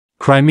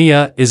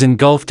Crimea is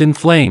engulfed in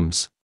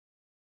flames.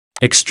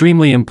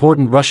 Extremely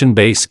important Russian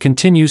base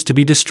continues to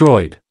be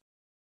destroyed.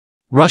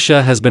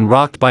 Russia has been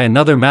rocked by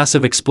another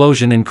massive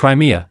explosion in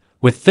Crimea,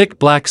 with thick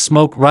black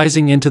smoke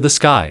rising into the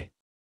sky.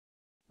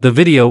 The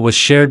video was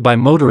shared by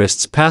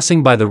motorists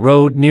passing by the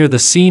road near the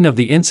scene of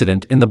the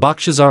incident in the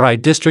Bakhchisarai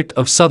district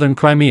of southern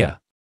Crimea.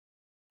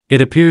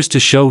 It appears to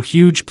show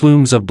huge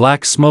plumes of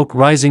black smoke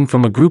rising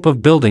from a group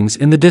of buildings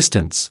in the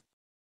distance.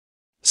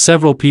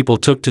 Several people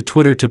took to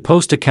Twitter to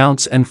post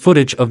accounts and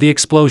footage of the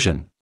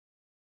explosion.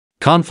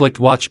 Conflict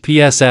Watch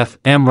PSF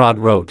Amrod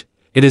wrote,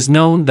 "It is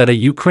known that a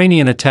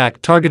Ukrainian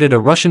attack targeted a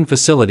Russian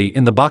facility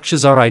in the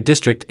Bakhchisarai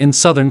district in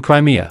southern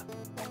Crimea."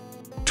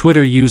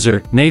 Twitter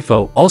user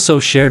Nafo also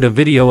shared a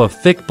video of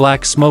thick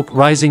black smoke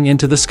rising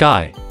into the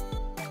sky.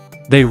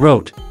 They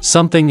wrote,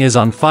 "Something is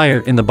on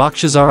fire in the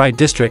Bakhchisarai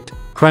district,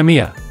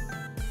 Crimea.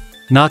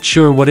 Not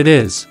sure what it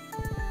is."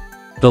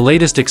 The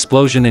latest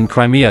explosion in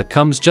Crimea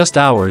comes just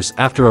hours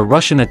after a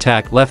Russian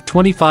attack left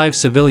 25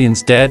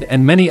 civilians dead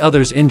and many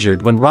others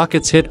injured when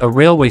rockets hit a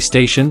railway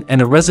station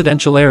and a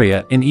residential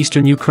area in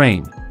eastern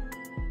Ukraine.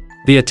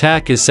 The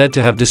attack is said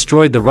to have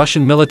destroyed the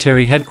Russian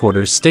military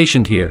headquarters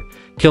stationed here,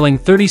 killing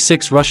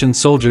 36 Russian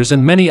soldiers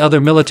and many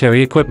other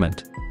military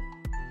equipment.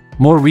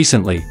 More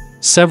recently,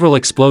 several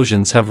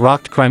explosions have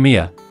rocked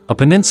Crimea, a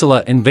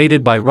peninsula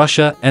invaded by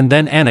Russia and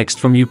then annexed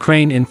from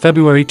Ukraine in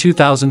February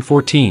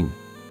 2014.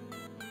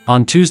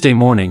 On Tuesday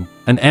morning,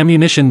 an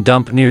ammunition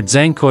dump near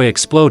Dzhankoy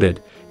exploded,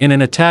 in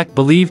an attack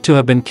believed to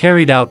have been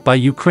carried out by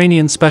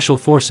Ukrainian special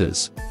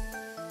forces.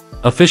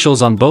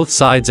 Officials on both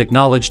sides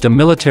acknowledged a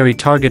military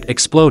target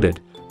exploded,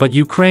 but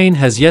Ukraine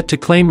has yet to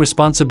claim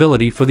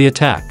responsibility for the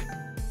attack.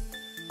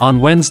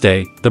 On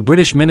Wednesday, the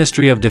British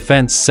Ministry of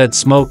Defense said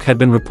smoke had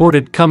been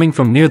reported coming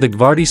from near the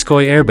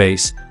Gvardiskoy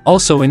airbase,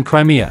 also in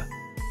Crimea.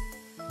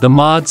 The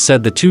MOD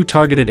said the two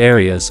targeted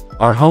areas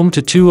are home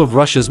to two of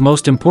Russia's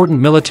most important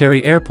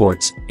military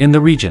airports in the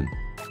region.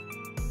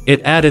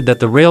 It added that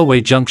the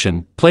railway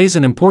junction plays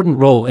an important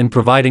role in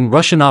providing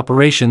Russian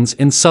operations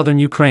in southern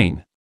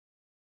Ukraine.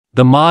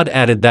 The MOD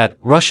added that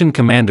Russian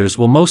commanders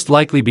will most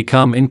likely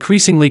become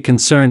increasingly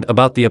concerned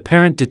about the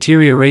apparent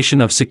deterioration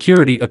of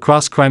security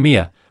across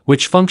Crimea,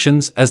 which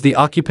functions as the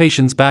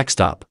occupation's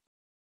backstop.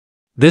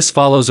 This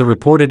follows a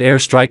reported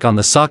airstrike on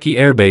the Saki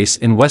airbase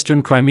in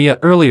western Crimea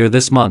earlier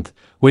this month,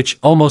 which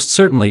almost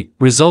certainly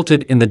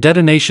resulted in the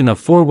detonation of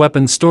 4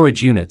 weapons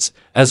storage units,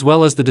 as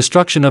well as the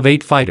destruction of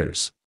 8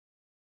 fighters.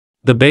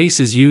 The base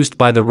is used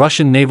by the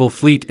Russian naval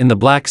fleet in the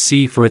Black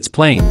Sea for its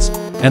planes,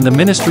 and the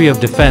Ministry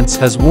of Defense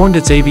has warned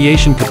its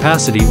aviation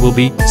capacity will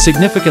be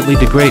significantly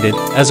degraded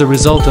as a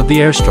result of the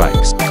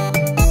airstrikes.